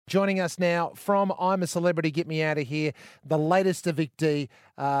Joining us now from I'm a Celebrity, Get Me Out of Here, the latest of Vic D.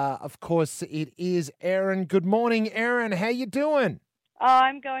 Of course, it is Erin. Good morning, Erin. How you doing? Oh,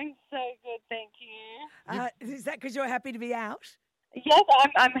 I'm going so good, thank you. Is that because you're happy to be out? Yes,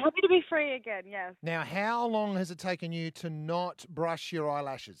 I'm happy to be free again, yes. Now, how long has it taken you to not brush your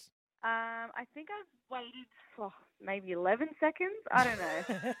eyelashes? I think I've waited for maybe 11 seconds. I don't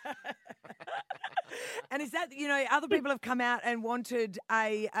know. And is that, other people have come out and wanted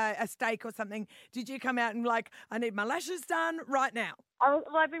a steak or something. Did you come out and I need my lashes done right now?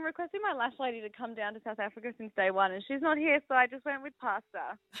 I've been requesting my lash lady to come down to South Africa since day one, and she's not here, so I just went with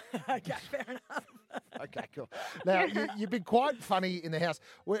pasta. Okay, fair enough. Okay, cool. Now, you've been quite funny in the house.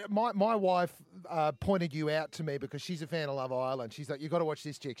 My wife pointed you out to me because she's a fan of Love Island. She's like, you've got to watch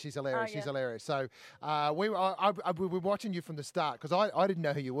this chick. She's hilarious. Oh, yeah. She's hilarious. So we were watching you from the start because I didn't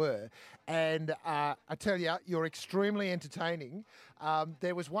know who you were. And I tell you, you're extremely entertaining.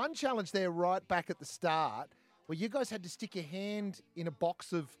 There was one challenge there right back at the start where you guys had to stick your hand in a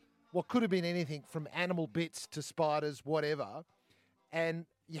box of what could have been anything from animal bits to spiders, whatever. And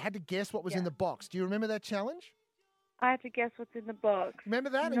you had to guess what was in the box. Do you remember that challenge? I had to guess what's in the box. Remember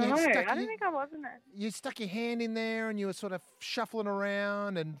that? No, And I don't think I was in it. You stuck your hand in there and you were sort of shuffling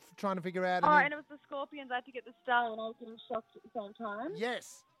around and trying to figure out. And it was the scorpions. I had to get the star, and I was getting shocked at the same time.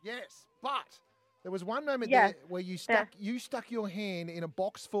 Yes. But there was one moment there where you stuck your hand in a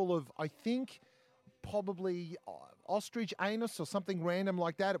box full of, I think, probably ostrich anus or something random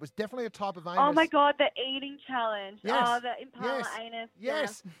like that. It was definitely a type of anus. Oh my God, the eating challenge. Yes. Oh, the impala anus.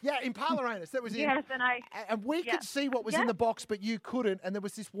 Yes. Yeah, impala anus. That was it. Yes, and we could see what was in the box, but you couldn't. And there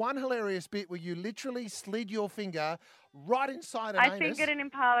was this one hilarious bit where you literally slid your finger right inside an anus. I fingered an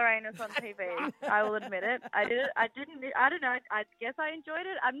impala anus on TV. I will admit it. I did it. I don't know. I guess I enjoyed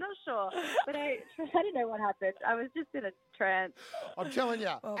it. I'm not sure. But I don't know what happened. I was just in a trance. I'm telling you,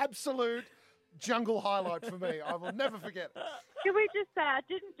 absolute jungle highlight for me. I will never forget it. Can we just say I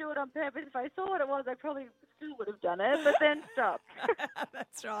didn't do it on purpose? If I saw what it was, I probably still would have done it, but then stopped.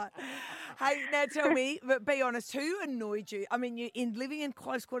 That's right. Hey, now tell me, but be honest, who annoyed you? I mean, living in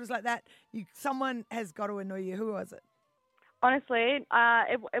close quarters like that, someone has got to annoy you. Who was it? Honestly,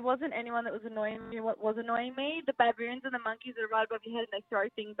 it wasn't anyone that was annoying me. What was annoying me? The baboons and the monkeys that are right above your head and they throw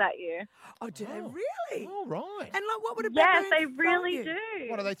things at you. Oh, do they really? All right. And what would a Yes, baboon they throw really you? do.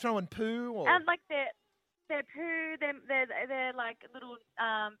 What, are they throwing poo? Or? And their poo, they're like little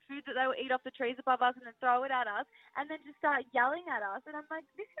food that they will eat off the trees above us and then throw it at us and then just start yelling at us. And I'm like,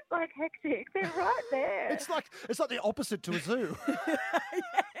 this is like hectic. They're right there. It's like the opposite to a zoo.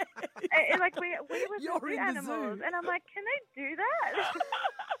 Like we were You're zoo in the animals, zoo. and I'm like, can they do that?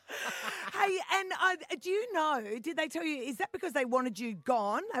 Hey, and do you know, did they tell you, is that because they wanted you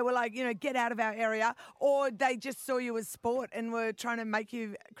gone? They were like, get out of our area, or they just saw you as sport and were trying to make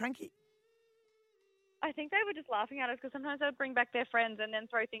you cranky? I think they were just laughing at us because sometimes they would bring back their friends and then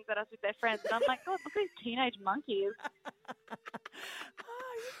throw things at us with their friends. And I'm like, God, look at these teenage monkeys.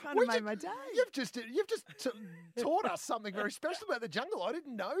 You kind of made my day. You've just taught us something very special about the jungle. I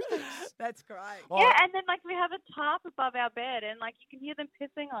didn't know this. That's great. Yeah, and then we have a tarp above our bed and you can hear them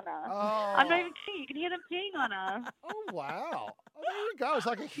pissing on us. Oh. I'm not even kidding. You can hear them peeing on us. Oh, wow. Oh, there you go. It's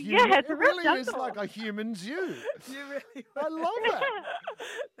like a human. Yeah, it's a it real really is jungle. like a human zoo. You really I love that.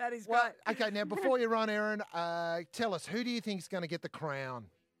 That is Well, great. okay, now before you run, Erin, tell us, who do you think is going to get the crown?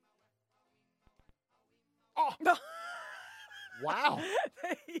 Oh, wow.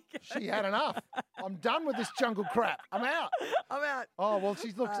 There you go. She had enough. I'm done with this jungle crap. I'm out. I'm out. Oh, well,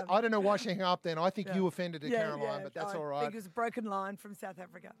 she's looked. I don't know why she hung up then. I think you offended her, Yeah, Caroline, but that's all I right. think it was a broken line from South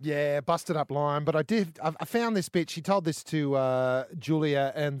Africa. Yeah, busted up line. But I found this bit. She told this to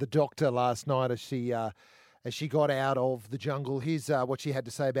Julia and the doctor last night as she got out of the jungle. Here's what she had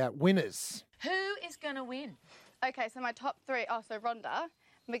to say about winners. Who is going to win? Okay, so my top three, so Rhonda,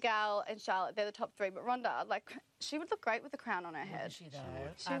 Miguel and Charlotte, they're the top three. But Rhonda, she would look great with a crown on her head. She though.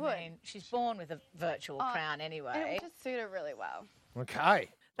 She would. I mean, she's born with a virtual crown And it anyway. would just suit her really well. Okay. I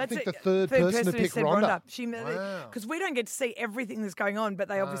That's think it. the third person to who pick said Rhonda. Rhonda. Because we don't get to see everything that's going on, but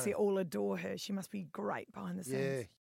they obviously all adore her. She must be great behind the scenes. Yeah.